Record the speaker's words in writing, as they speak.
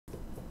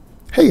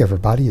Hey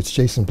everybody, it's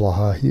Jason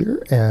Blaha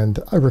here, and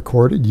I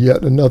recorded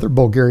yet another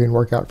Bulgarian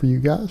workout for you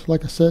guys.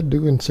 Like I said,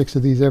 doing 6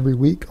 of these every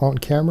week on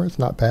camera, it's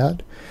not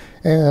bad.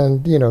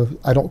 And, you know,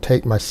 I don't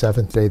take my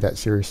 7th day that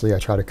seriously. I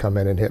try to come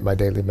in and hit my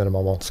daily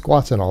minimum on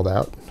squats and all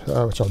that,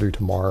 which I'll do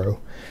tomorrow.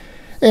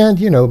 And,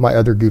 you know, my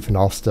other goofing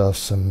off stuff,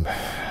 some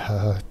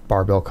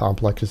barbell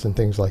complexes and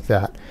things like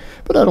that.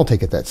 But I don't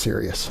take it that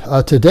serious.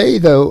 Today,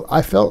 though,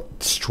 I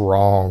felt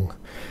strong.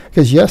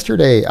 Because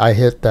yesterday I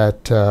hit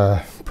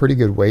that pretty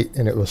good weight,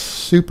 and it was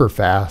super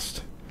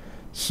fast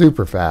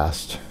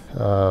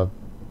on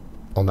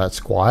that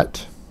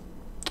squat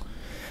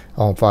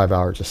on 5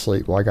 hours of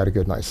sleep. Well, I got a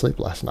good night's sleep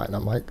last night, and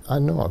I'm like, I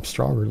know I'm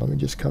stronger. Let me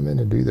just come in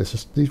and do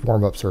this. These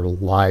warm-ups are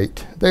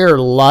light. They're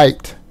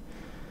light.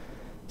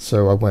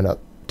 So I went up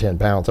 10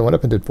 pounds. I went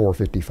up and did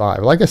 455.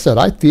 Like I said,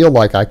 I feel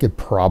like I could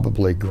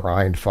probably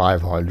grind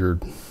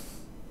 500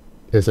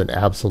 as an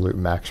absolute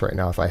max right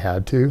now if I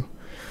had to.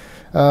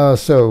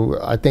 So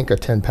I think a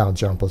 10-pound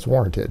jump was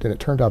warranted, and it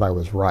turned out I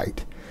was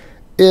right.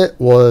 It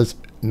was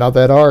not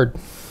that hard,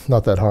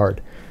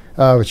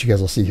 which you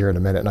guys will see here in a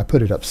minute, and I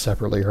put it up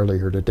separately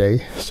earlier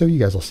today, so you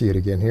guys will see it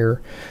again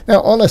here. Now,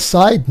 on a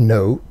side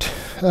note,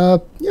 you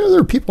know,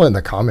 there are people in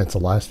the comments the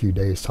last few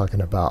days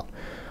talking about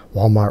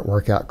Walmart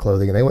workout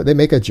clothing, and they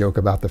make a joke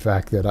about the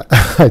fact that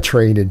I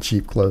train in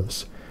cheap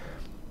clothes.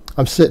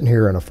 I'm sitting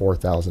here in a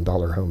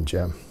 $4,000 home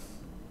gym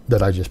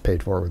that I just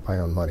paid for with my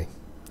own money.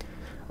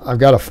 I've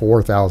got a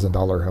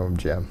 $4,000 home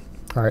gym.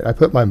 All right, I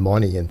put my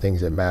money in things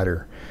that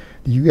matter.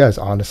 Do you guys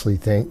honestly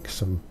think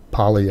some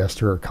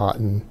polyester or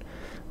cotton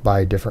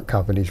by different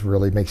companies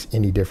really makes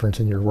any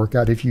difference in your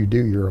workout? If you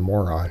do, you're a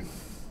moron.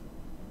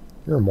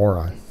 You're a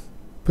moron.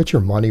 Put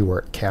your money where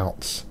it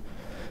counts.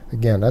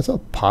 Again, that's a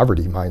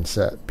poverty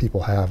mindset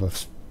people have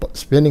of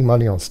spending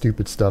money on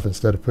stupid stuff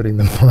instead of putting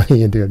the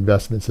money into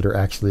investments that are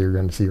actually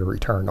going to see a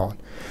return on.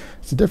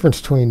 It's the difference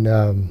between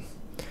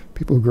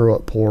people who grow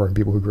up poor and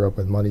people who grow up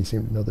with money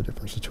seem to know the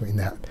difference between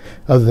that,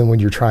 other than when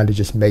you're trying to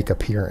just make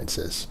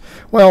appearances.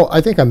 Well, I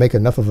think I make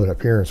enough of an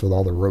appearance with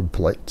all the road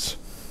plates.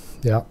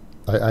 Yeah,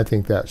 I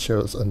think that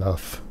shows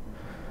enough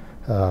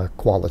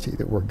quality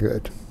that we're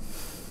good.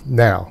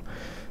 Now,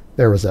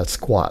 there was that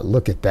squat.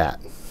 Look at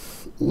that.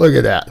 Look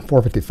at that,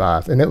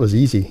 455. And it was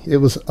easy. It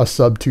was a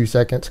sub 2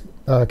 seconds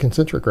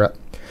concentric rep.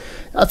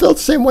 I felt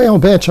the same way on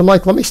bench. I'm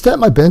like, let me step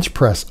my bench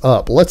press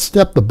up. Let's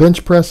step the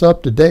bench press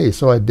up today.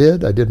 So I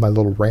did. I did my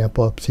little ramp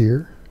ups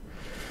here,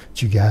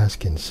 that you guys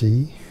can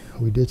see.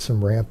 We did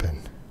some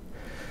ramping.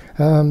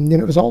 And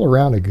it was all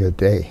around a good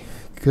day.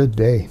 Good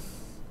day.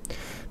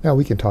 Now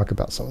we can talk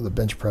about some of the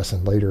bench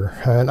pressing later.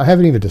 And I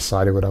haven't even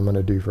decided what I'm going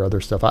to do for other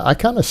stuff. I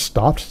kind of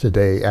stopped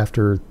today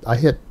after I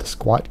hit the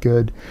squat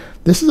good.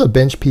 This is a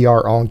bench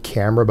PR on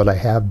camera, but I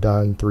have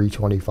done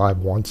 325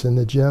 once in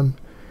the gym.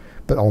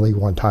 But only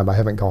one time. I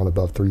haven't gone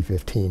above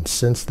 315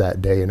 since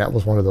that day, and that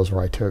was one of those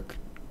where I took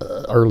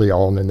early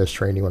on in this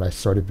training when I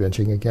started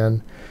benching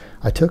again.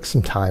 I took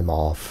some time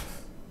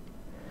off,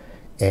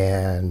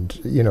 and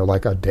you know,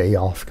 like a day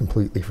off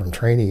completely from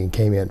training, and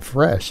came in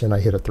fresh, and I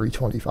hit a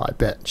 325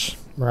 bench,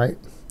 right?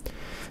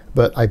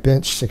 But I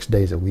bench 6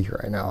 days a week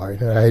right now.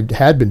 I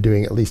had been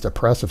doing at least a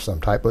press of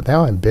some type, but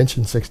now I'm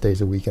benching 6 days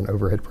a week and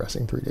overhead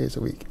pressing 3 days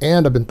a week,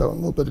 and I've been throwing a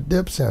little bit of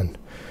dips in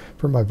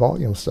for my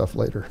volume stuff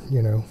later,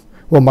 you know.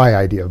 Well, my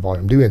idea of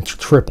volume, doing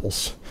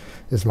triples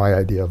is my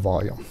idea of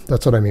volume.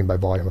 That's what I mean by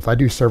volume. If I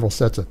do several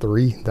sets of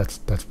 3, that's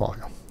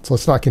volume. So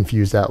let's not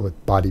confuse that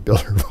with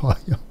bodybuilder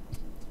volume.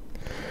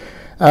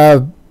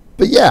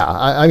 But yeah,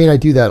 I mean, I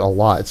do that a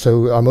lot.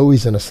 So I'm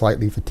always in a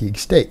slightly fatigued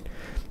state.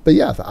 But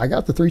yeah, I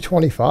got the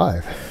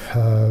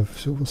 325.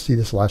 So we'll see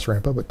this last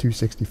ramp up at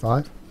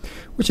 265,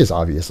 which is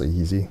obviously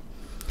easy.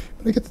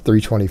 I get the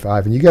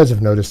 325, and you guys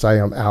have noticed I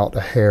am out a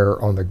hair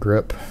on the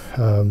grip.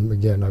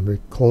 Again, I'm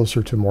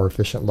closer to more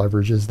efficient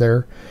leverages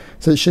there,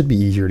 so it should be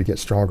easier to get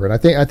stronger. And I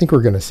think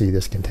we're going to see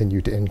this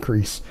continue to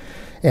increase.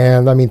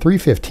 And I mean,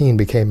 315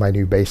 became my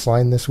new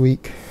baseline this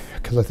week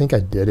because I think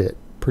I did it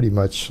pretty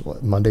much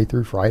Monday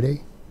through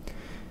Friday,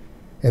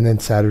 and then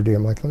Saturday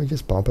I'm like, let me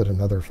just bump it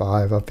another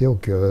 5. I feel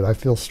good. I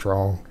feel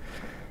strong.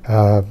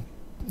 You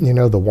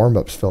know, the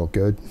warm-ups felt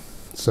good,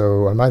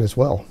 so I might as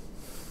well.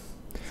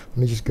 Let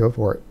me just go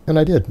for it. And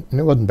I did. And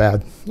it wasn't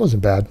bad. It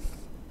wasn't bad.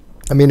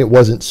 I mean, it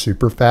wasn't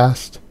super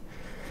fast.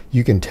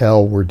 You can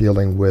tell we're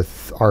dealing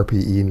with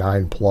RPE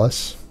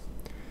 9+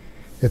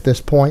 at this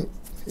point.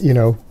 You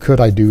know, could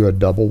I do a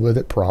double with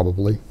it?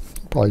 Probably.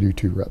 Probably do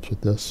 2 reps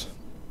with this.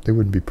 They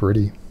wouldn't be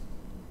pretty.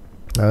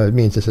 It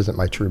means this isn't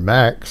my true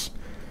max.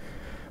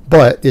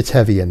 But it's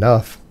heavy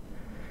enough.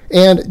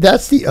 And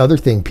that's the other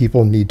thing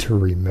people need to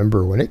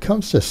remember. When it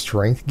comes to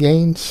strength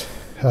gains,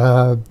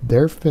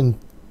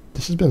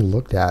 this has been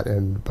looked at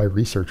and by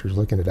researchers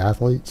looking at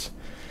athletes.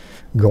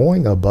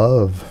 Going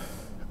above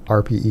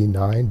RPE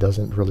 9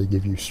 doesn't really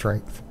give you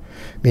strength.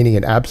 Meaning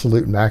an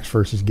absolute max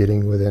versus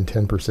getting within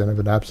 10% of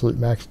an absolute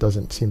max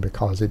doesn't seem to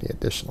cause any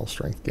additional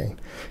strength gain.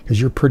 Because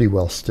you're pretty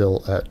well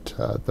still at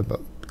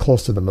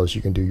close to the most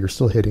you can do. You're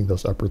still hitting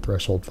those upper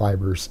threshold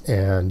fibers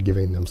and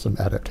giving them some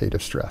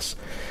adaptative stress.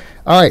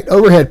 All right,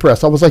 overhead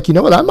press. I was like, you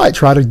know what? I might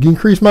try to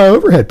increase my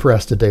overhead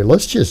press today.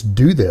 Let's just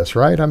do this,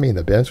 right? I mean,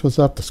 the bench was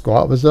up, the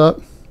squat was up.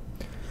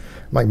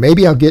 I'm like,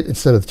 maybe I'll get,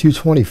 instead of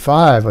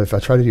 225, if I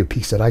try to do a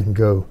peak set, I can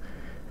go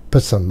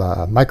put some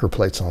micro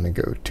plates on and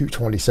go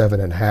 227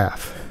 and a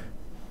half.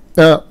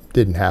 No,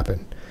 didn't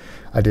happen.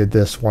 I did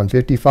this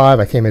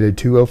 155. I came in at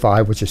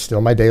 205, which is still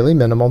my daily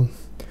minimum.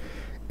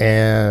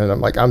 And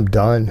I'm like, I'm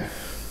done.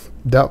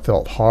 That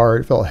felt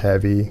hard. It felt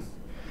heavy.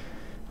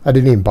 I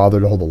didn't even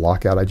bother to hold the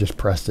lockout. I just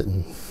pressed it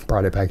and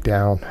brought it back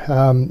down.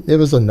 It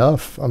was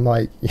enough. I'm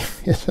like,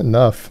 it's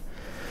enough.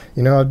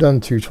 You know, I've done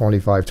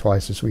 225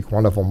 twice this week.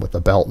 One of them with a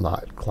belt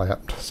not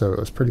clamped. So it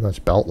was pretty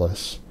much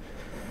beltless.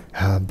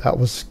 That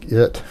was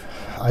it.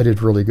 I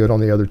did really good on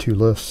the other two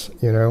lifts,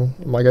 you know.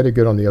 I'm like, I did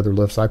good on the other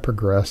lifts. I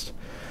progressed.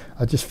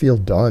 I just feel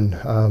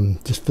done.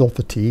 Just feel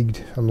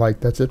fatigued. I'm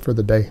like, that's it for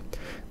the day.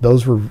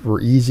 Those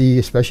were easy,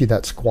 especially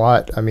that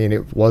squat. I mean,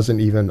 it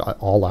wasn't even an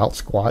all-out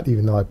squat,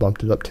 even though I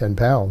bumped it up 10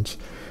 pounds.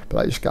 But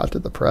I just got to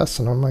the press,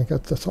 and I'm like,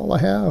 that's all I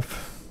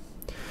have.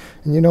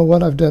 And you know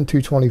what? I've done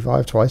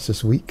 225 twice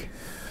this week.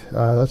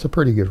 That's a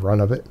pretty good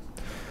run of it.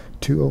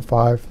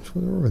 205,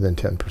 we're within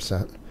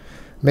 10%.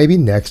 Maybe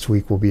next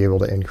week we'll be able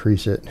to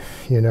increase it,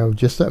 you know,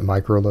 just that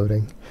micro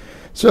loading.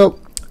 So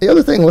the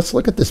other thing, let's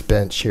look at this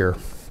bench here.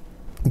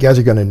 You guys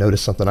are going to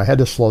notice something. I had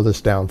to slow this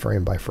down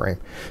frame by frame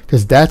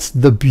because that's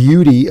the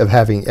beauty of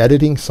having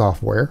editing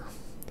software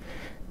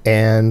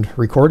and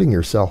recording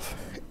yourself.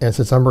 And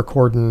since I'm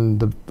recording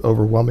the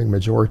overwhelming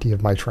majority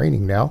of my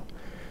training now,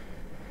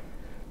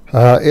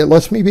 it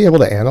lets me be able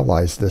to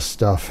analyze this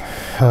stuff.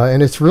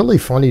 And it's really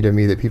funny to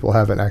me that people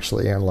haven't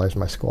actually analyzed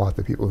my squat.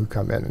 The people who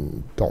come in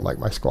and don't like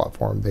my squat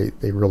form,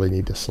 they really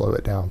need to slow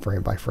it down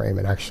frame by frame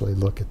and actually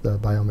look at the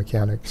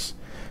biomechanics.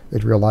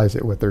 They'd realize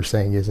that what they're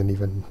saying isn't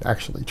even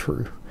actually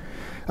true.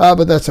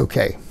 But that's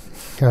okay.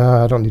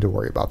 I don't need to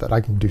worry about that.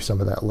 I can do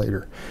some of that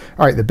later.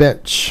 All right, the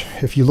bench.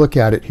 If you look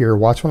at it here,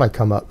 watch when I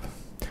come up.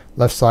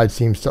 Left side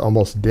seems to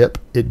almost dip.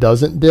 It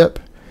doesn't dip.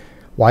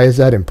 Why is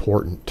that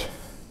important?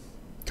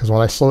 Because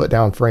when I slow it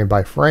down frame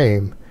by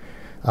frame,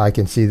 I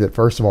can see that,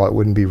 first of all, it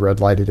wouldn't be red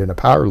lighted in a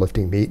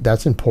powerlifting meet.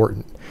 That's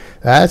important.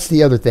 That's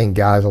the other thing,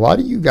 guys. A lot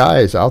of you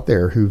guys out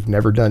there who've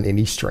never done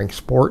any strength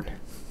sport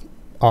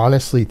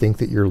honestly think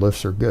that your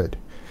lifts are good.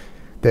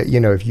 That, you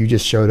know, if you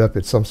just showed up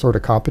at some sort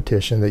of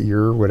competition, that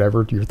your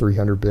whatever, your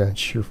 300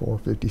 bench, your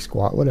 450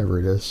 squat, whatever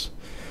it is,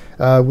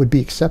 would be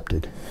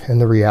accepted.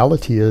 And the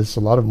reality is a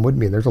lot of them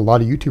wouldn't be. And there's a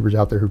lot of YouTubers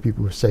out there who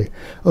people would say,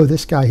 oh,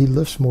 this guy, he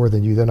lifts more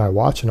than you, then I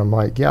watch. And I'm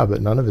like, yeah,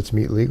 but none of it's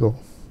meet legal.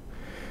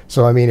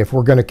 So, I mean, if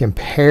we're going to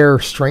compare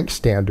strength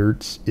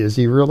standards, is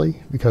he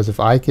really? Because if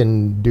I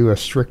can do a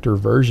stricter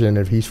version,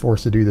 if he's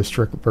forced to do the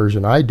strict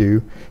version I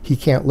do, he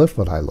can't lift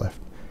what I lift.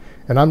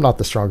 And I'm not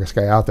the strongest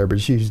guy out there, but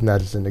just using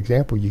that as an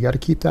example, you got to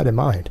keep that in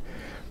mind.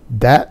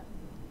 That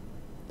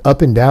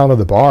up and down of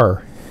the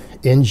bar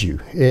ends you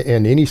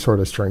in any sort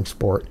of strength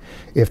sport.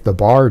 If the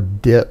bar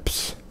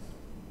dips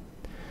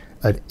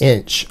an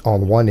inch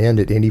on one end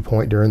at any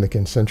point during the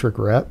concentric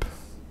rep,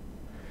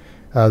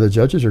 the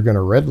judges are going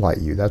to red light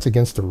you. That's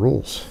against the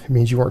rules. It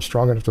means you weren't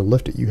strong enough to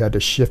lift it. You had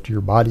to shift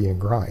your body and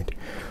grind.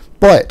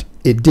 But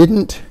it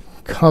didn't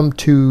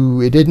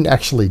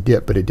actually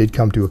dip, but it did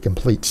come to a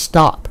complete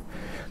stop.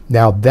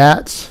 Now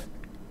that's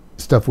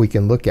stuff we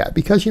can look at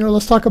because, you know,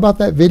 let's talk about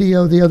that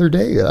video the other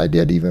day that I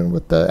did even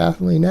with the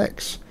Athlete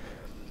X.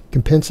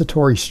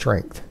 Compensatory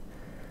strength.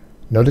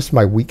 Notice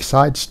my weak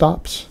side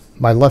stops.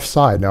 My left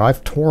side. Now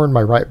I've torn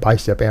my right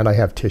bicep and I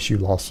have tissue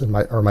loss in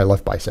my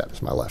left bicep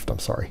is my left. I'm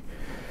sorry.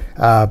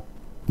 My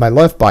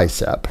left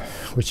bicep,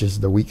 which is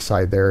the weak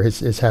side there,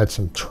 has had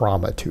some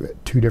trauma to it.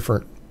 2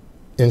 different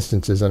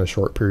instances in a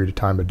short period of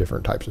time of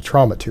different types of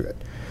trauma to it.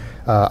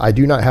 I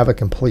do not have a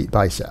complete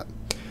bicep.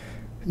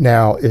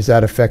 Now, is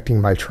that affecting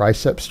my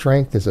tricep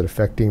strength? Is it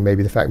affecting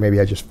maybe the fact maybe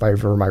I just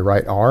favor my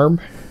right arm?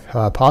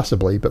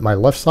 Possibly, but my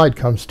left side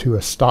comes to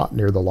a stop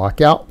near the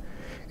lockout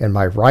and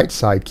my right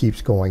side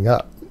keeps going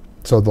up.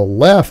 So the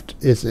left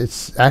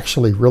it's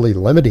actually really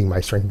limiting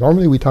my strength.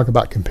 Normally we talk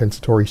about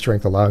compensatory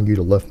strength allowing you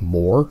to lift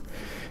more.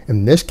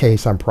 In this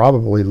case, I'm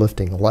probably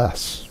lifting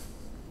less.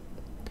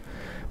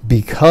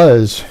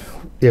 Because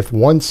if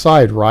one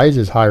side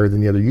rises higher than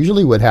the other,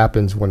 usually what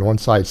happens when one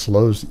side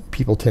slows,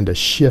 people tend to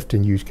shift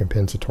and use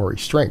compensatory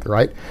strength,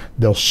 right?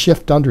 They'll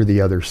shift under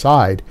the other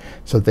side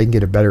so that they can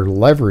get a better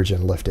leverage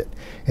and lift it.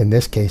 In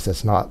this case,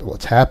 that's not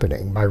what's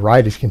happening. My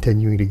right is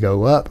continuing to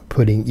go up,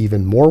 putting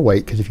even more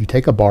weight, because if you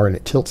take a bar and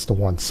it tilts to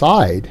one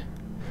side,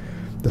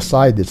 the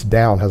side that's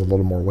down has a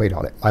little more weight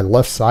on it. My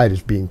left side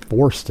is being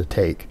forced to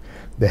take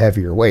the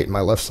heavier weight.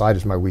 My left side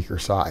is my weaker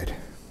side.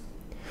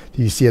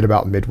 Do you see it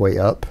about midway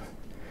up?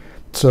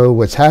 So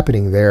what's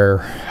happening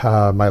there,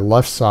 my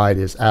left side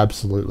is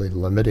absolutely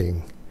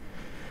limiting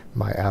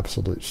my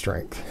absolute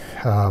strength.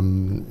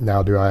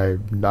 Now,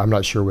 I'm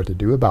not sure what to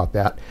do about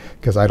that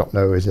because I don't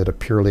know, is it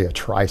purely a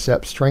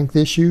tricep strength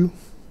issue?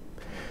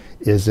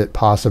 Is it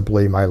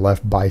possibly my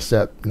left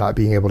bicep not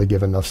being able to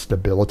give enough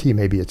stability?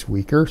 Maybe it's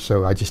weaker,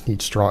 so I just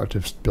need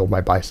to build my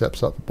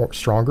biceps up more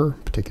stronger,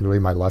 particularly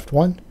my left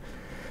one.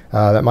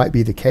 that might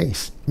be the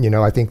case. You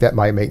know, I think that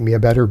might make me a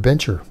better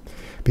bencher,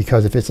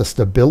 because if it's a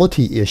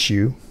stability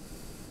issue,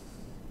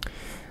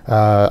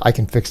 I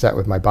can fix that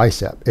with my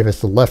bicep. If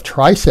it's the left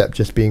tricep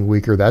just being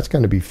weaker, that's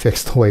going to be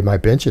fixed the way my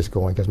bench is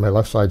going, because my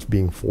left side's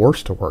being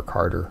forced to work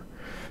harder.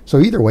 So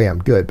either way, I'm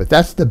good. But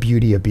that's the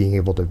beauty of being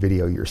able to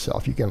video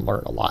yourself. You can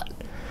learn a lot.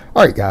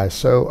 All right, guys.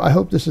 So I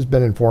hope this has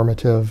been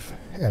informative,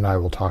 and I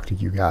will talk to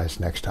you guys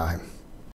next time.